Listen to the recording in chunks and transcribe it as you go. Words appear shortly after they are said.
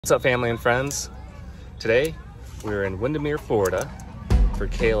What's up, family and friends? Today we're in Windermere, Florida for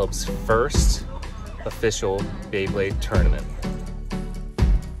Caleb's first official Beyblade tournament.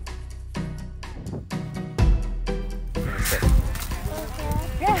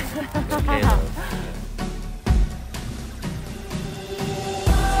 Caleb.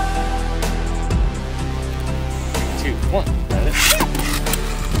 3, 2,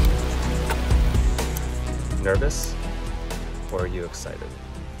 1. Nervous? Or are you excited?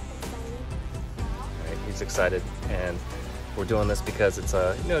 Right, he's excited, and we're doing this because it's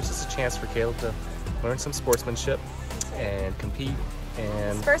it's just a chance for Caleb to learn some sportsmanship and compete.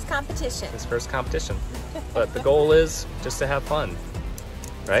 And his first competition. His first competition. But the goal is just to have fun,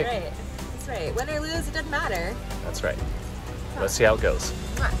 right? That's right. That's right. Win or lose, it doesn't matter. That's right. Let's see how it goes.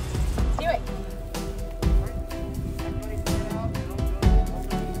 Come on. Let's do it.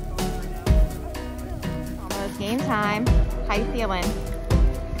 Almost game time. How you feeling?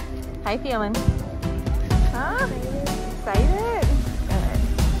 How you feeling? Huh? Excited?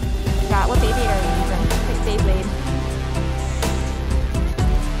 Good. Got what Beyblade are you using? Beyblade.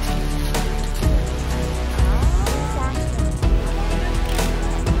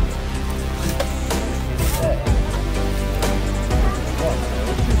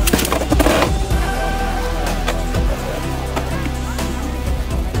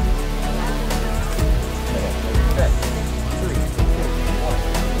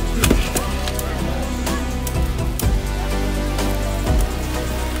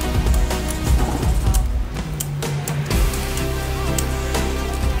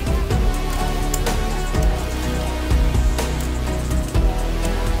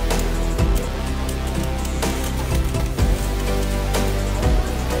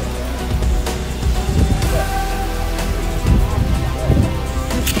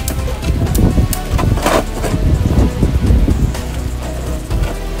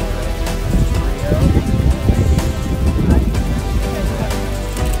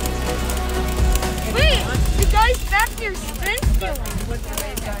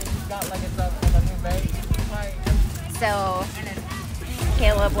 So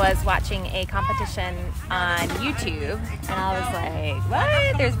Caleb was watching a competition on YouTube, and I was like,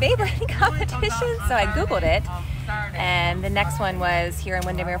 what? There's Beyblade competition? So I Googled it, and the next one was here in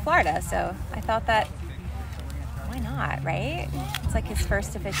Windermere, Florida. So I thought that, why not, right? It's like his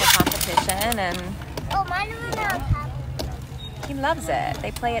first official competition, and he loves it. They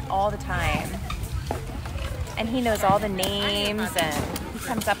play it all the time. And he knows all the names, and he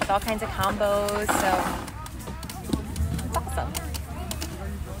comes up with all kinds of combos, so it's awesome.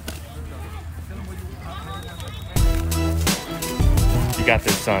 You got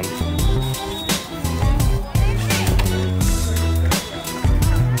this, son.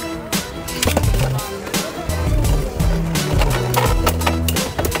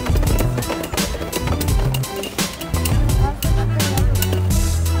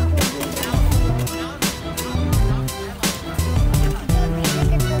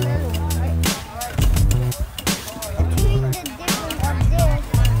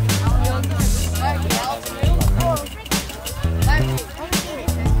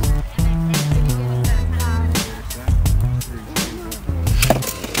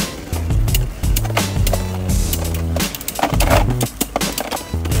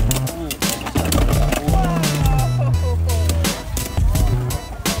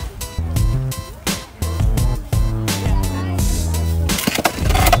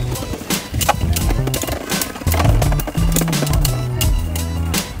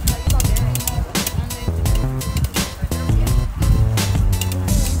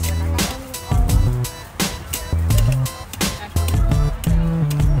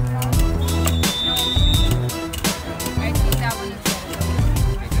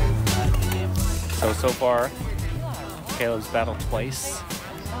 So far, Caleb's battled twice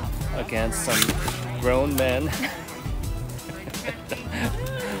against some grown men,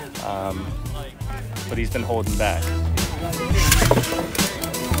 but he's been holding back.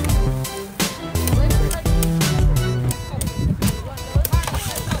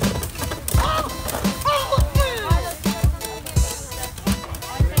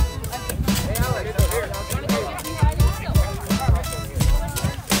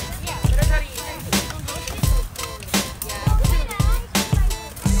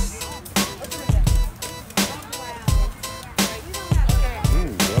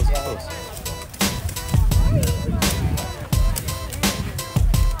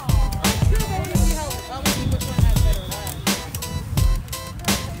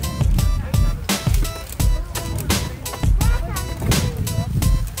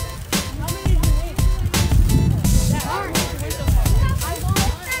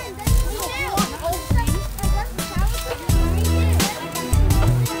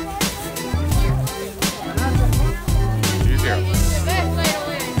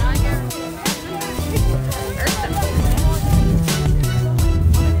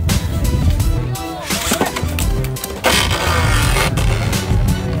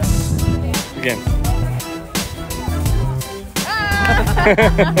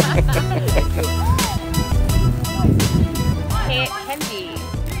 Kenji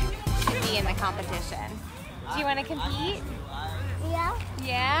should be in the competition. Do you want to compete? Yeah.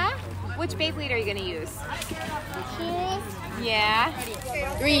 Yeah? Which Beyblade are you going to use? Cheers. Yeah?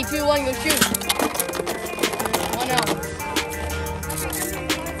 3, 2, 1, go shoot. 1 out.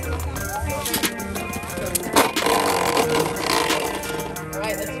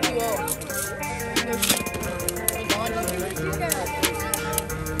 Alright, let's do go shoot.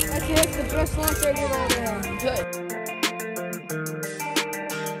 Actually, that's the best launch I did all day. Good.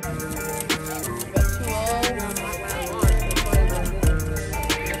 We got 2-0.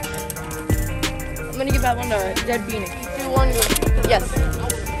 I'm gonna give that one to Dead Phoenix. 2, 1, go. Yes.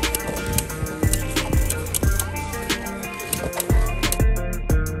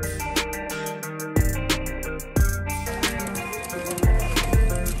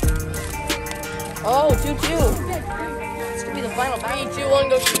 Oh, 2-2. This could be the final. 3, 2, 1,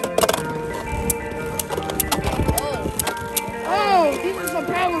 go shoot. Oh, these are some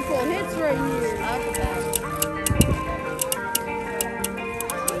powerful hits right here.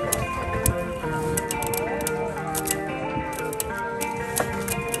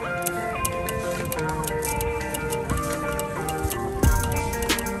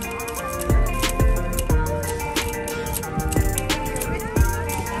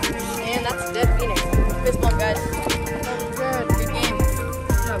 And that's Dead Phoenix. Fist bump, guys. Good game.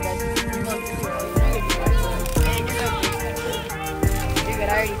 Good job, guys. Fist bump. And you're good. You're good.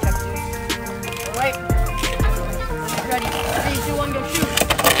 I already checked you. Alright. Ready. 3, 2, 1, go shoot.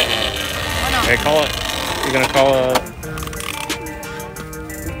 Why not? Okay, call it. You're gonna call a.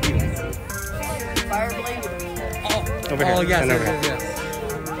 Fire blade. Over here. Oh, yes, Stand over here. yes.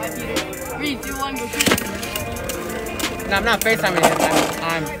 3, 2, 1, go shoot. No, I'm not FaceTiming him.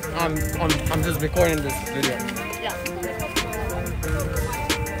 I'm just recording this video. Yeah.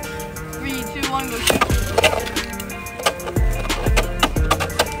 3, 2, 1, go shoot.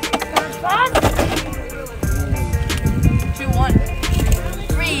 2, 1.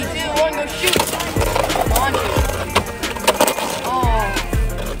 3, 2, 1, go shoot. Come on, shoot. Oh,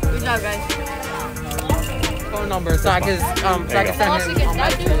 good job, guys. Phone number so I can send him a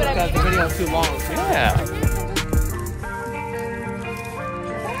message because the video is too long. Yeah.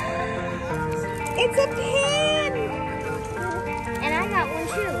 It's a pin! And I got one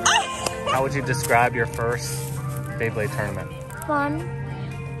too. How would you describe your first Beyblade tournament? Fun.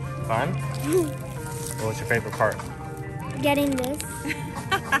 Fun? What was your favorite part? Getting this.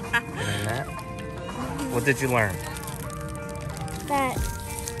 Getting that? What did you learn? That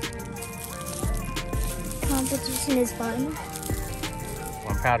competition is fun. Well,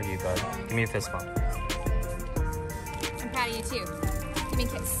 I'm proud of you, bud. Give me a fist bump. I'm proud of you too. Give me a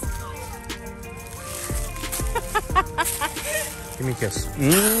kiss. Give me a kiss.